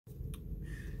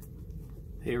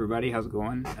Hey everybody, how's it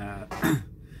going?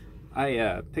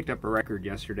 I picked up a record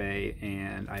yesterday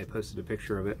and I posted a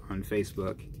picture of it on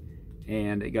Facebook,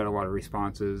 and it got a lot of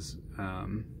responses.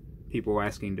 People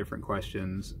asking different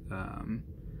questions.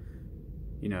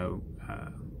 You know,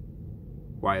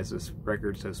 why is this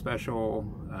record so special?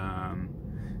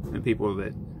 And people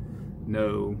that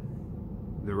know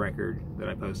the record that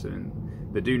I posted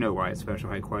and that do know why it's special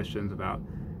had questions about,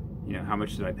 you know, how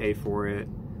much did I pay for it?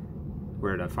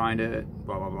 Where did I find it?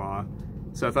 Blah, blah, blah.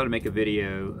 So I thought I'd make a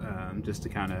video just to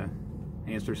kind of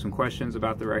answer some questions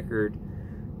about the record,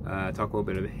 talk a little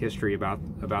bit of history about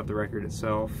the record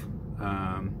itself,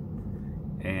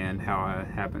 and how I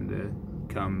happened to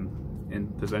come in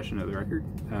possession of the record.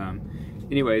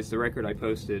 Anyways, the record I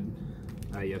posted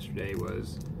yesterday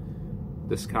was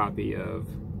this copy of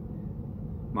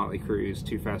Motley Crue's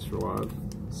Too Fast for Love.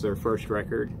 It's their first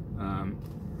record.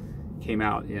 Came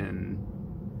out in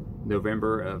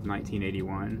November of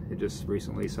 1981. It just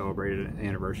recently celebrated an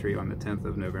anniversary on the 10th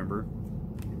of November.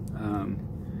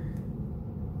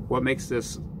 What makes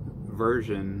this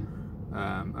version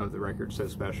of the record so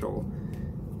special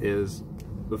is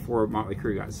before Motley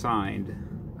Crue got signed,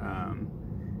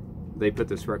 they put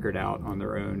this record out on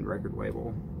their own record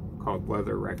label called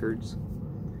Leather Records,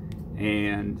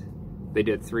 and they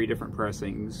did 3 different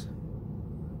pressings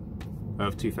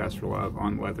of Too Fast for Love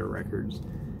on Leather Records.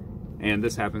 And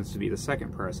this happens to be the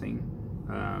second pressing.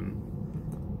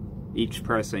 Each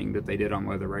pressing that they did on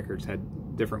Leather Records had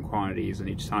different quantities, and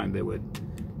each time they would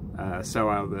sell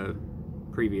out the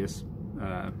previous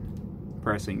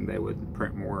pressing, they would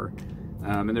print more.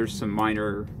 And there's some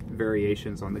minor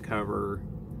variations on the cover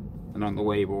and on the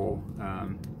label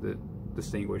that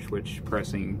distinguish which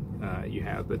pressing you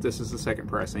have. But this is the second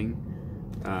pressing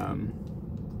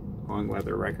on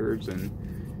Leather Records, and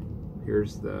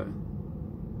here's the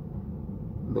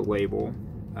label.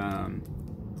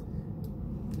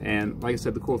 And like I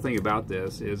said, the cool thing about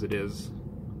this is it is,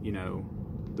 you know,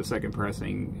 the second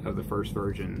pressing of the first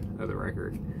version of the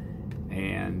record,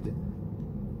 and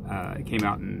it came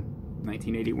out in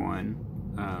 1981,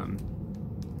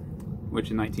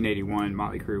 which in 1981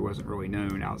 Motley Crue wasn't really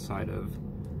known outside of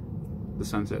the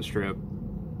Sunset Strip,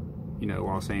 you know,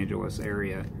 Los Angeles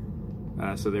area.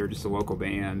 So they were just a local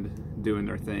band doing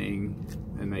their thing,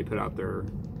 and they put out their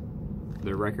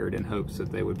record in hopes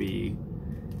that they would be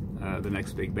the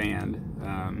next big band.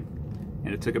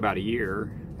 And it took about a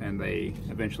year, and they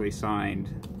eventually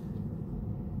signed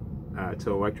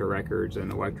to Elektra Records,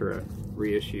 and Elektra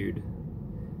reissued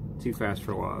Too Fast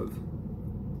for Love,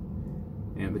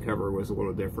 and the cover was a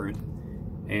little different.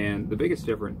 And the biggest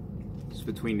difference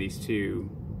between these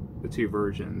the two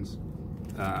versions,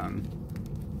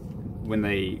 when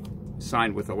they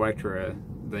signed with Elektra,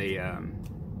 they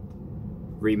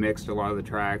remixed a lot of the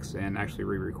tracks and actually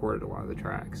re-recorded a lot of the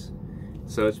tracks.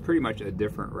 So it's pretty much a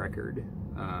different record,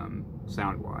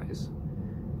 sound-wise.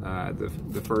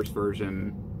 The first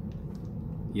version,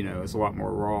 you know, is a lot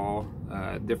more raw,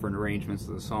 different arrangements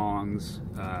of the songs,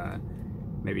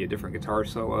 maybe a different guitar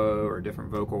solo or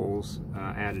different vocals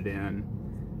added in.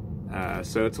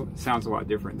 So it sounds a lot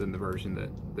different than the version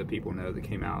that people know that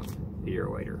came out a year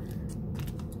later.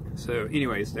 So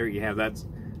anyways, there you have that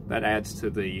adds to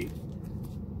the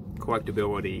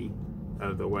collectability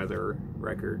of the Leather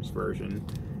Records version,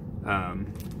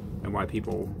 and why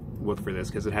people look for this,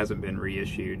 because it hasn't been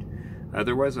reissued.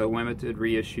 There was a limited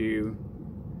reissue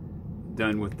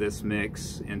done with this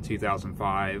mix in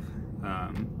 2005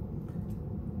 on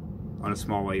a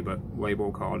small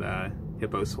label called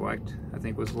Hippo Select, I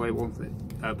think was the label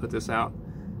that put this out.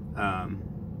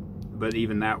 But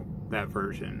even that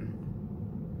version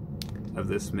of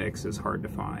this mix is hard to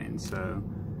find. So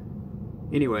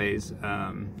anyways,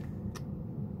 a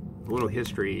little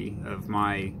history of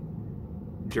my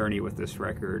journey with this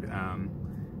record. I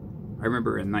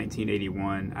remember in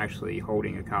 1981 actually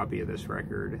holding a copy of this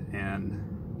record, and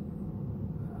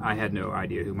I had no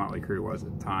idea who Motley Crue was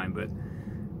at the time, but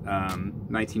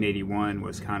 1981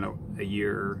 was kind of a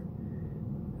year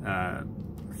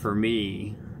for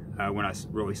me when I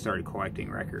really started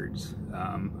collecting records.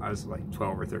 I was like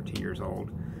 12 or 13 years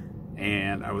old,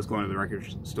 and I was going to the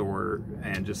record store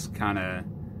and just kind of,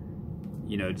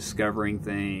 you know, discovering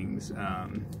things. I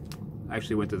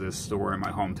actually went to this store in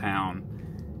my hometown.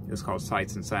 It was called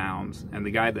Sights and Sounds, and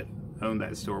the guy that owned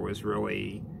that store was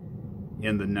really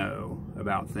in the know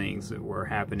about things that were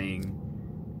happening,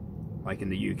 like in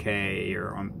the UK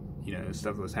or on, you know,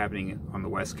 stuff that was happening on the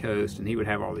West Coast, and he would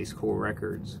have all these cool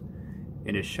records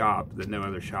in his shop that no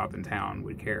other shop in town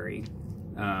would carry.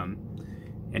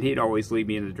 And he'd always lead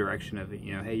me in the direction of,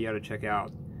 you know, hey, you ought to check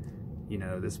out, you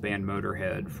know, this band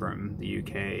Motorhead from the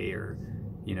UK, or,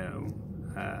 you know,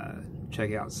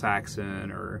 check out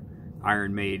Saxon or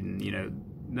Iron Maiden. You know,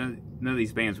 none of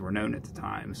these bands were known at the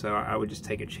time, so I would just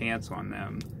take a chance on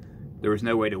them. There was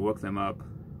no way to look them up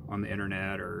on the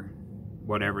internet or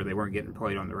whatever. They weren't getting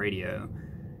played on the radio,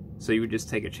 so you would just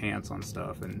take a chance on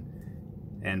stuff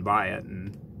and buy it,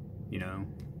 and you know,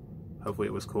 hopefully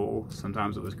it was cool.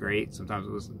 Sometimes it was great, sometimes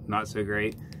it was not so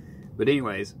great. But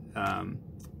anyways, I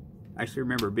actually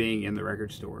remember being in the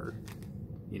record store,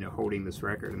 you know, holding this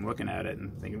record and looking at it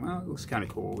and thinking, well, it looks kind of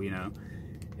cool, you know.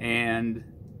 And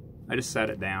I just set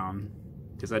it down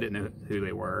because I didn't know who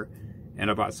they were,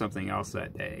 and I bought something else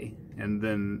that day. And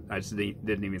then I just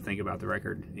didn't even think about the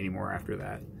record anymore after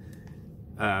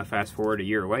that. Fast forward a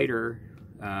year later,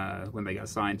 when they got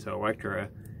signed to Elektra,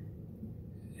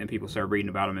 and people started reading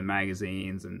about them in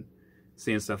magazines and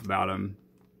seeing stuff about them,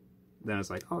 then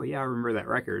it's like, oh yeah, I remember that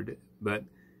record. But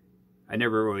I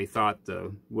never really thought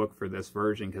to look for this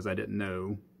version because I didn't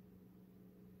know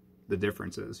the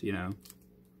differences, you know.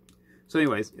 So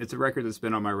anyways, it's a record that's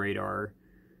been on my radar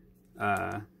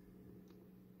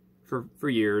for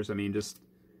years. I mean, just,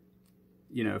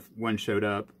 you know, if one showed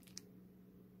up,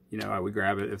 you know, I would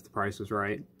grab it if the price was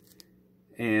right.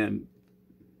 And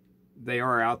they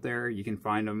are out there. You can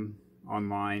find them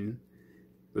online,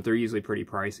 but they're usually pretty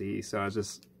pricey. So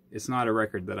it's not a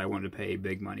record that I wanted to pay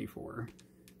big money for.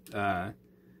 So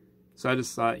I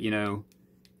just thought, you know,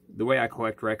 the way I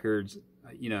collect records,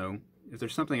 you know, if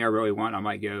there's something I really want, I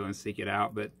might go and seek it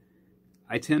out, but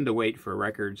I tend to wait for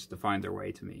records to find their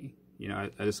way to me. You know,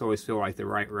 I just always feel like the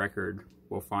right record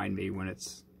will find me when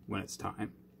it's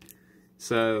time.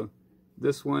 So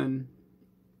this one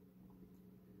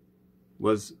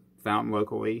was found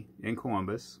locally in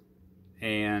Columbus,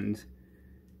 and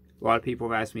a lot of people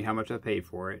have asked me how much I paid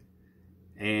for it,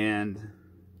 and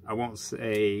I won't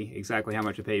say exactly how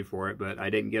much I paid for it, but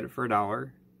I didn't get it for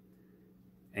 $1,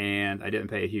 and I didn't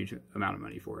pay a huge amount of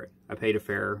money for it. I paid a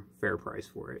fair price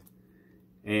for it,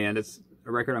 and it's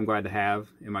a record I'm glad to have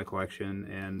in my collection,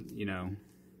 and you know,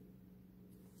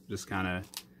 just kind of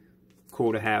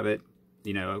cool to have it.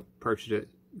 You know, purchased it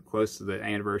close to the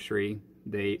anniversary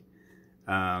date.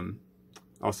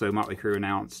 Also, Motley Crue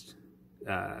announced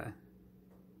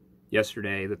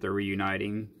yesterday that they're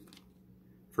reuniting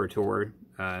for a tour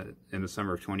in the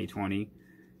summer of 2020.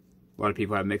 A lot of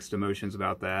people have mixed emotions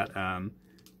about that.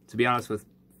 To be honest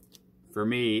for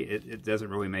me, it doesn't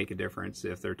really make a difference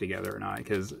if they're together or not,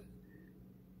 because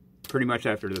pretty much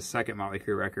after the second Motley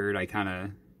Crue record, I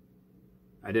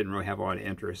didn't really have a lot of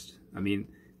interest. I mean,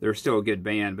 they were still a good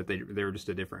band, but they were just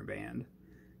a different band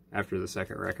after the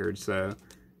second record. So,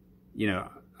 you know,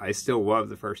 I still love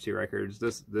the first two records.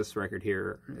 This record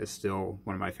here is still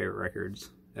one of my favorite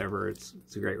records ever. It's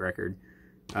a great record.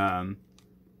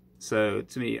 So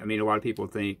to me, I mean, a lot of people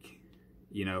think,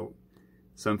 you know,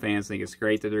 some fans think it's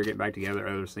great that they're getting back together.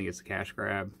 Others think it's a cash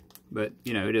grab. But,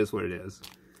 you know, it is what it is.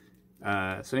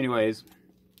 So anyways,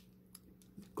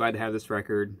 glad to have this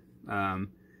record.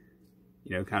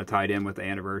 You know, kind of tied in with the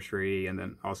anniversary, and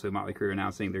then also Motley Crue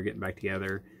announcing they're getting back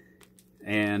together.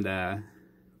 And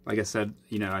like I said,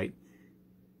 you know,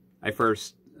 I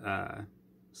first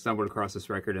stumbled across this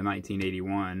record in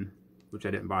 1981, which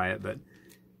I didn't buy it, but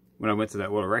when I went to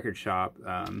that little record shop,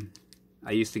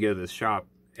 I used to go to this shop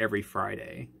every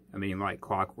Friday. I mean, like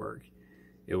clockwork.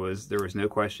 There was no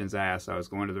questions asked. I was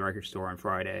going to the record store on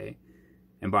Friday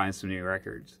and buying some new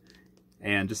records.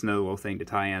 And just another little thing to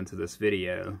tie into this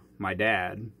video, my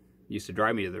dad used to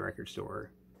drive me to the record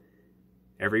store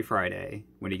every Friday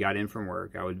when he got in from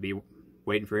work. I would be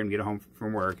waiting for him to get home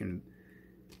from work, and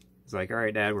it's like, all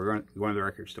right, Dad, we're going to the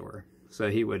record store. So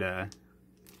he would drive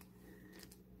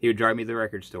me to the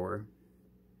record store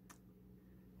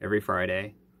every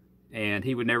Friday, and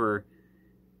he would never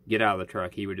get out of the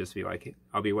truck. He would just be like,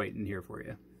 I'll be waiting here for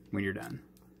you when you're done.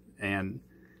 And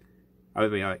I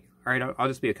would be like, all right, I'll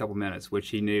just be a couple minutes, which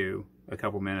he knew a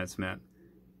couple minutes meant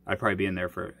I'd probably be in there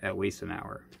for at least an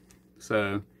hour.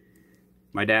 So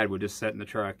my dad would just sit in the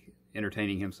truck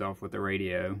entertaining himself with the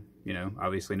radio. You know,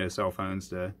 obviously no cell phones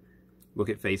to look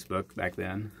at Facebook back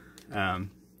then.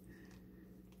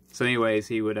 So anyways,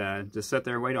 he would just sit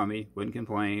there and wait on me, wouldn't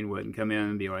complain, wouldn't come in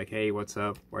and be like, hey, what's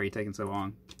up? Why are you taking so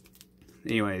long?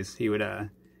 Anyways, he would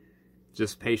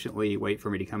just patiently wait for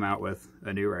me to come out with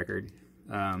a new record.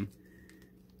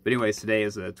 But anyways, today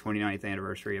is the 29th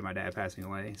anniversary of my dad passing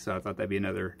away, so I thought that'd be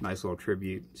another nice little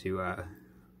tribute to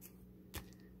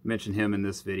mention him in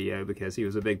this video, because he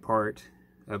was a big part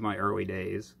of my early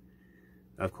days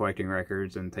of collecting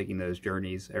records and taking those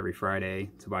journeys every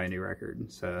Friday to buy a new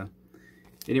record. So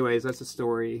anyways, that's the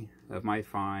story of my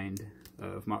find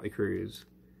of Motley Crue's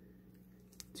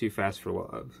Too Fast for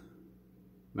Love.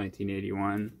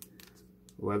 1981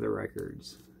 leather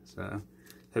records. So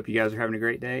hope you guys are having a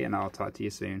great day, and I'll talk to you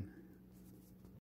soon.